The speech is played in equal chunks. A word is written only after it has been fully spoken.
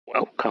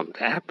Welcome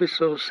to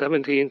episode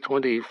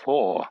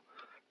 1724.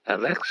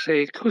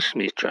 Alexei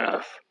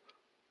Kuzmichev,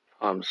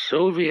 from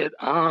Soviet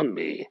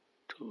Army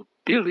to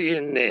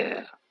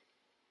Billionaire.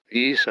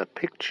 These are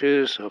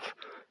pictures of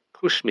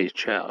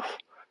Kuzmichev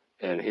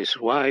and his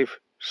wife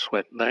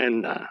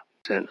Svetlana.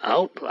 It's an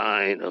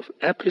outline of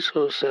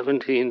episode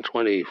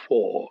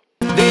 1724.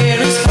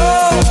 There is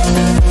hope.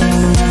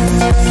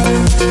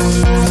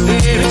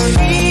 There is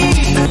peace.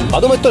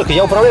 Подумать только,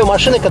 я управляю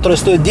машиной, которая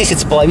стоит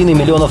 10,5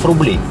 миллионов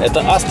рублей. Это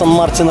Aston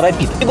Martin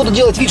Rapid. И буду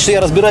делать вид, что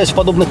я разбираюсь в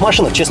подобных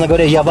машинах. Честно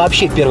говоря, я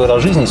вообще первый раз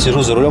в жизни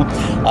сижу за рулем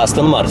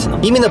Aston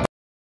Martin. Именно...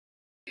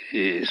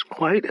 He is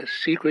quite a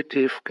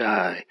secretive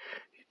guy.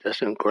 He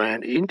doesn't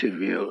grant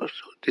interviews.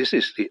 So this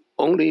is the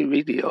only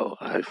video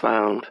I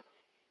found.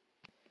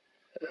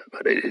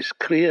 But it is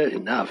clear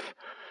enough.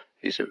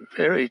 He's a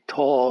very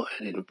tall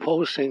and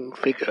imposing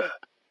figure.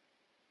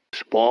 He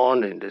was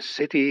born in the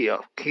city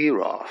of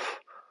Kirov.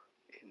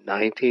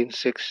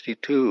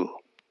 1962.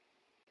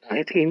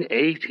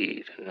 1980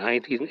 to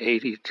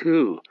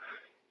 1982,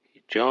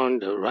 he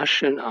joined the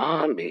Russian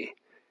army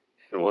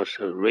and was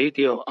a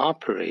radio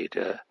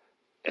operator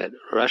at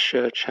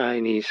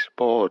Russia-Chinese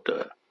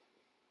border.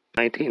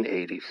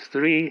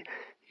 1983,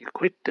 he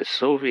quit the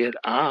Soviet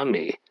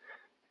army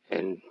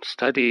and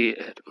studied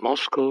at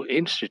Moscow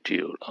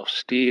Institute of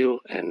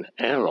Steel and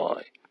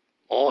Alloy.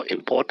 More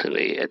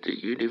importantly, at the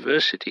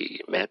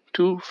university, he met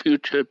two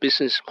future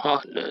business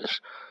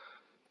partners,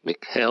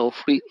 Mikhail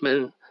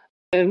Fridman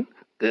and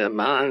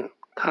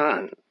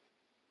Kahn.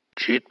 It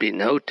should be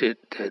noted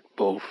that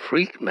both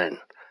Fridman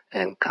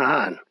and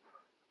Kahn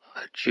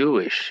are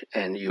Jewish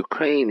and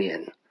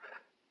Ukrainian,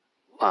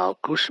 while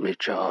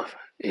Kuzmichev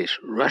is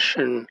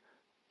Russian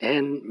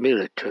and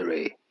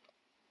military.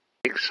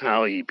 That's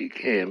how he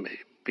became a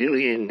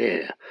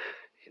billionaire.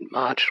 In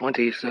March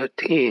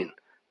 2013,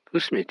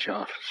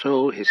 Kuzmichev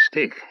sold his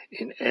stake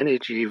in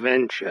energy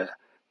venture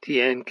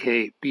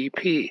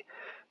TNK-BP,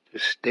 the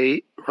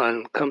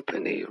state-run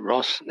company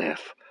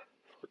Rosneft,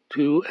 for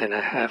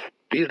 $2.5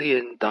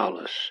 billion.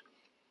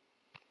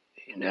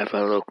 He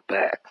never looked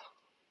back.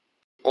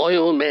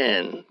 Oil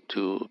man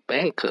to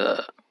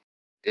banker.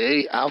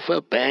 Today,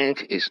 Alfa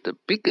Bank is the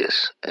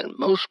biggest and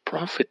most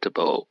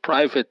profitable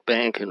private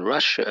bank in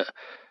Russia,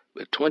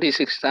 with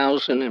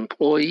 26,000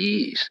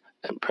 employees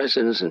and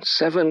presence in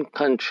 7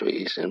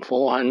 countries and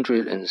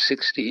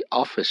 460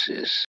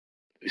 offices.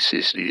 This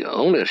is the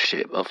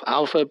ownership of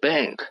Alfa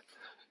Bank.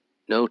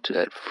 Note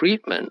that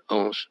Fridman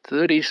owns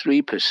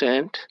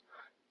 33%,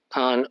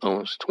 Kahn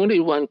owns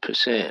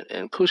 21%,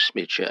 and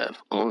Kuzmichev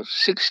owns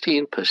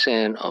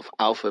 16% of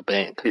Alfa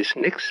Bank. His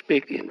next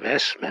big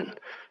investment,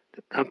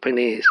 the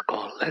company is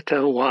called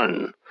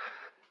LetterOne.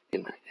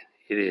 It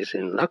is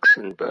in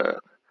Luxembourg,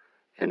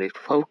 and it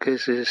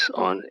focuses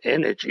on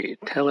energy,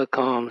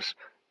 telecoms,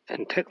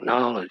 and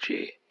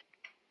technology.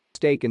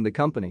 Stake in the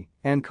company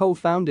and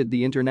co-founded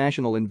the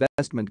international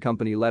investment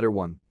company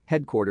LetterOne,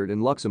 headquartered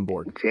in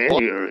Luxembourg. In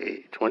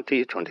January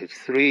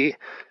 2023,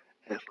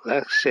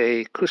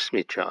 Alexei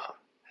Kuzmichev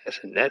has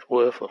a net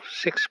worth of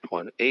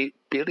 $6.8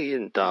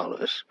 billion.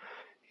 He's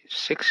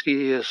 60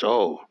 years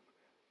old.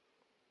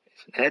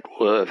 His net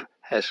worth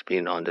has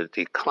been on the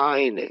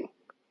declining.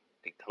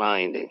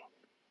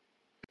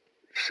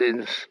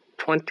 Since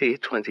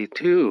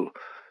 2022,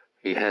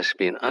 he has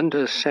been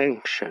under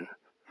sanction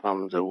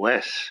from the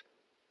West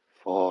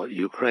for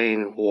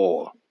Ukraine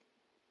war.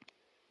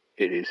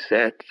 It is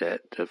said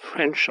that the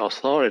French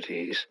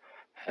authorities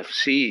have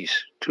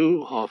seized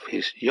 2 of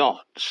his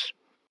yachts.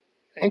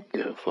 Thank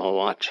you for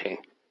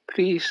watching.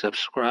 Please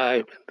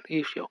subscribe and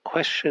leave your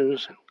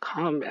questions and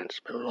comments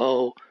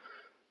below.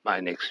 My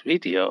next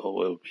video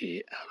will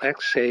be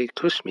Alexei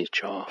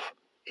Kuzmichev,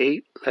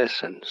 8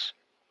 lessons.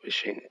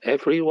 Wishing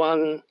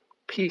everyone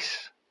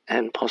peace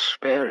and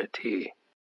prosperity.